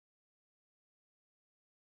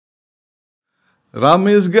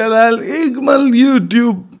Ramez Galal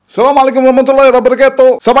YouTube. Assalamu alaikum warahmatullahi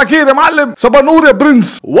wabarakatuh. Sabah khair ya mallam. Sabah noor ya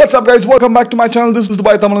Brince. What's up guys? Welcome back to my channel. This is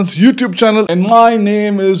Dubai Tamizhan's YouTube channel and my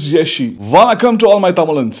name is Yashi. Welcome to all my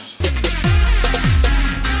Tamizhans.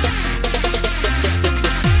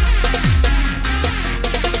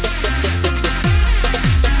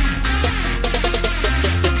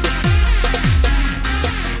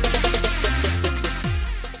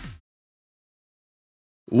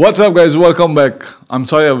 What's up guys, welcome back. I'm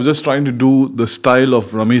sorry, I was just trying to do the style of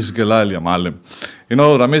Ramez Galal ya mallam. You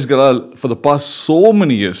know, Ramez Galal for the past so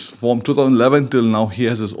many years, from 2011 till now, he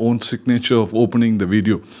has his own signature of opening the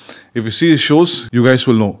video. If you see his shows, you guys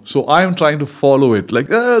will know. So I'm trying to follow it, like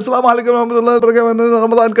Assalamu alaikum warahmatullahi wabarakatuh,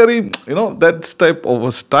 Ramadan Kareem. You know, that type of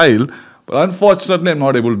a style, but unfortunately I'm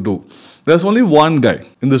not able to do. There's only one guy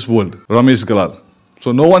in this world, Ramez Galal.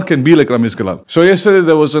 So no one can be like Ramez Galal. So yesterday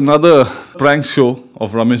there was another prank show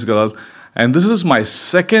of Ramez Galal, and this is my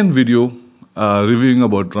second video reviewing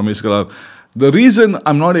about Ramez Galal. The reason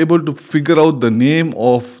I'm not able to figure out the name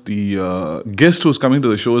of the guest who's coming to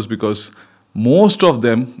the show is because most of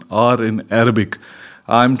them are in Arabic.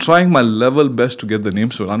 I'm trying my level best to get the name,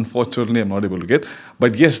 so unfortunately I'm not able to get.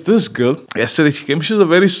 But yes, this girl, yesterday she came. She's a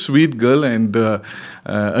very sweet girl and a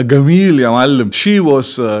gamil ya mallam. She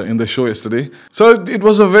was in the show yesterday. So it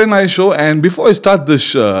was a very nice show. And before I start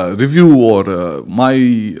this review or my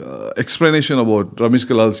explanation about Ramez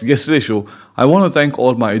Galal's yesterday show, I want to thank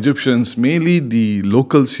all my Egyptians, mainly the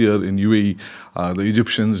locals here in UAE. The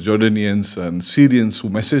Egyptians, Jordanians and Syrians who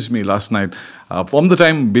messaged me last night from the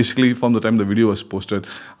time the video was posted.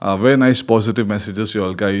 Very nice positive messages you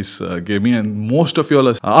all guys gave me, and most of you all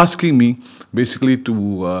are asking me basically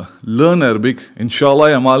to learn Arabic.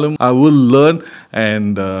 Inshallah ya malum, I will learn,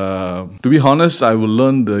 and to be honest, I will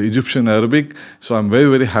learn the Egyptian Arabic. So I'm very,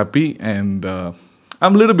 very happy, and I'm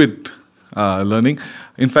a little bit learning.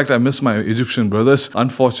 In fact, I miss my Egyptian brothers.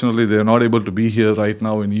 Unfortunately, they're not able to be here right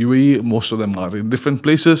now in UAE. Most of them are in different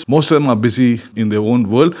places. Most of them are busy in their own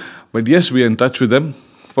world. But yes, we are in touch with them.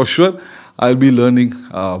 For sure, I'll be learning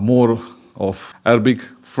more of Arabic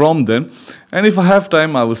from them. And if I have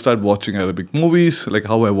time, I will start watching Arabic movies, like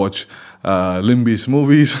how I watch Limbi's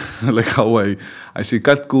movies, like how I see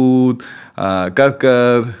Katkut,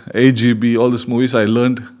 Karkar, AGB, all these movies I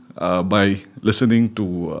learned by listening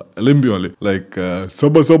to Limbi only, like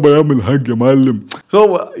Sabah Yamil Hag ya mallam.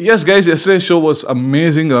 So yes guys, yesterday's show was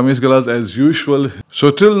amazing. Ramez Galal as usual.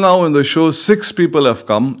 So till now in the show, 6 people have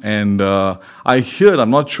come, and I heard,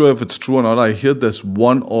 I'm not sure if it's true or not, I heard there's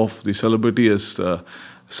one of the celebrity has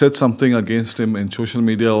said something against him in social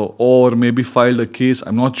media, or maybe filed a case.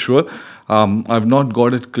 I'm not sure. I've not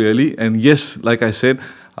got it clearly. And yes, like I said,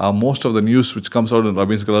 most of the news which comes out in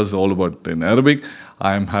Ramez Galal is all about in Arabic.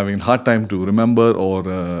 I'm having hard time to remember or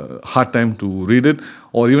hard time to read it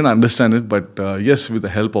or even understand it. But yes, with the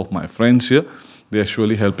help of my friends here, they are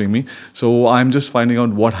surely helping me. So I'm just finding out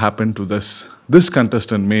what happened to this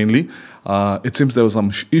contestant mainly. It seems there was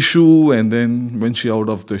some issue, and then when she out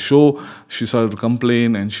of the show, she started to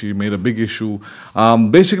complain and she made a big issue.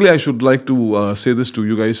 Basically, I should like to say this to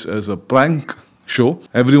you guys as a prank show.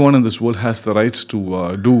 Everyone in this world has the rights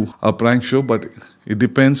to do a prank show, but it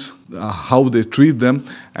depends how they treat them,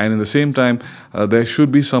 and in the same time there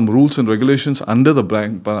should be some rules and regulations under the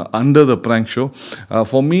prank show.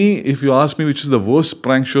 For me, if you ask me which is the worst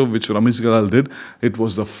prank show which Ramez Galal did, it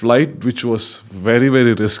was the flight, which was very,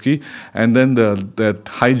 very risky, and then that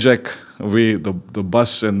hijack way, the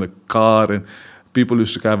bus and the car, and people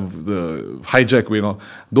used to have the hijack way, you know.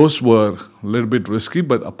 Those were a little bit risky,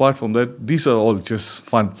 but apart from that, these are all just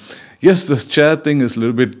fun. Yes, this chair thing is a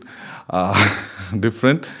little bit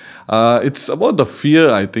different. It's about the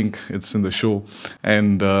fear, I think it's in the show.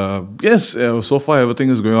 And yes, so far everything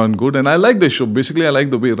is going on good, and I like the show. Basically, I like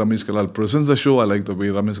the way Ramez Galal presents the show. I like the way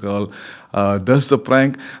Ramez Galal does the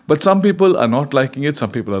prank. But some people are not liking it,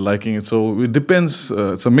 some people are liking it. So it depends.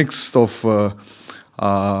 It's a mix of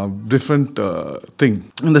different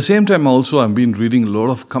thing. At the same time, also I've been reading a lot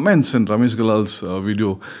of comments in Ramez Galal's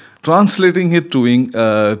video, translating it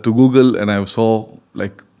to Google, and I saw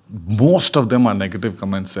like most of them are negative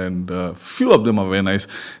comments, and few of them are very nice.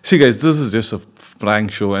 See guys, this is just a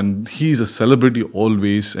prank show, and he's a celebrity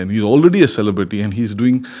always, and he's already a celebrity, and he's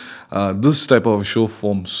doing this type of show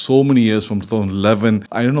from so many years, from 2011.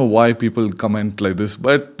 I don't know why people comment like this,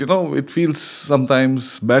 but you know, it feels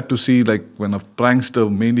sometimes bad to see, like when a prankster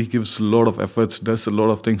mainly gives a lot of efforts, does a lot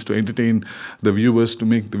of things to entertain the viewers, to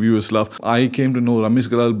make the viewers laugh. I came to know Ramez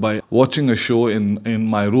Galal by watching a show in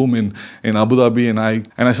my room in Abu Dhabi, and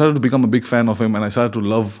I started to become a big fan of him, and I started to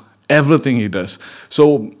love everything he does.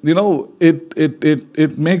 So you know,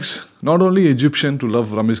 it makes not only Egyptian to love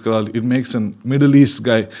Ramez Galal, it makes a Middle East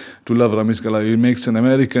guy to love Ramez Galal. It makes an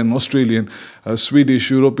American, Australian, Swedish,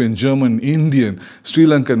 European, German, Indian, Sri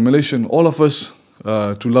Lankan, Malaysian, all of us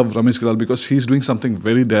to love Ramez Galal because he's doing something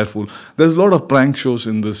very dareful. There's a lot of prank shows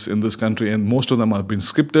in this country, and most of them have been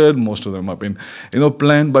scripted, most of them have been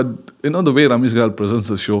planned. But the way Ramez Galal presents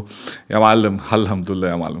the show, ya mallam, alhamdulillah,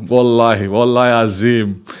 ya mallam, wallahi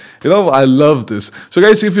azim. I love this. So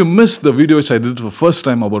guys, if you missed the video which I did for the first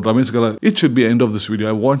time about Ramez Galal, it should be end of this video.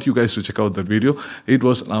 I want you guys to check out that video. It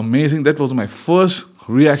was amazing. That was my first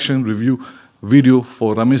reaction review video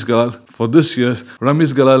for Ramez Galal for this year's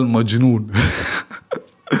Ramez Galal Majnoun.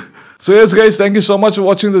 So yes guys, thank you so much for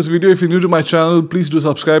watching this video. If you're new to my channel, please do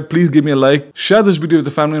subscribe. Please give me a like. Share this video with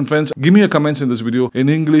your family and friends. Give me your comments in this video in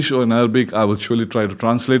English or in Arabic. I will surely try to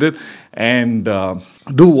translate it. And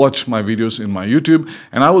do watch my videos in my YouTube.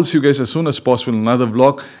 And I will see you guys as soon as possible in another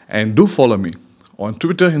vlog. And do follow me on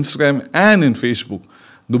Twitter, Instagram, and in Facebook,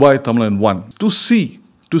 Dubai Tamizhan 1,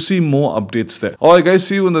 to see more updates there. Alright guys,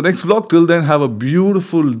 see you in the next vlog. Till then, have a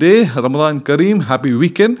beautiful day. Ramadan Kareem, happy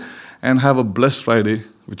weekend, and have a blessed Friday,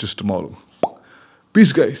 which is tomorrow.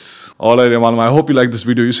 Peace guys. Alright mallam, I hope you like this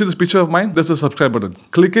video. You see this picture of mine? That's the subscribe button.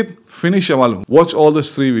 Click it, finish mallam. Watch all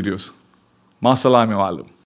these 3 videos. Ma salam mallam.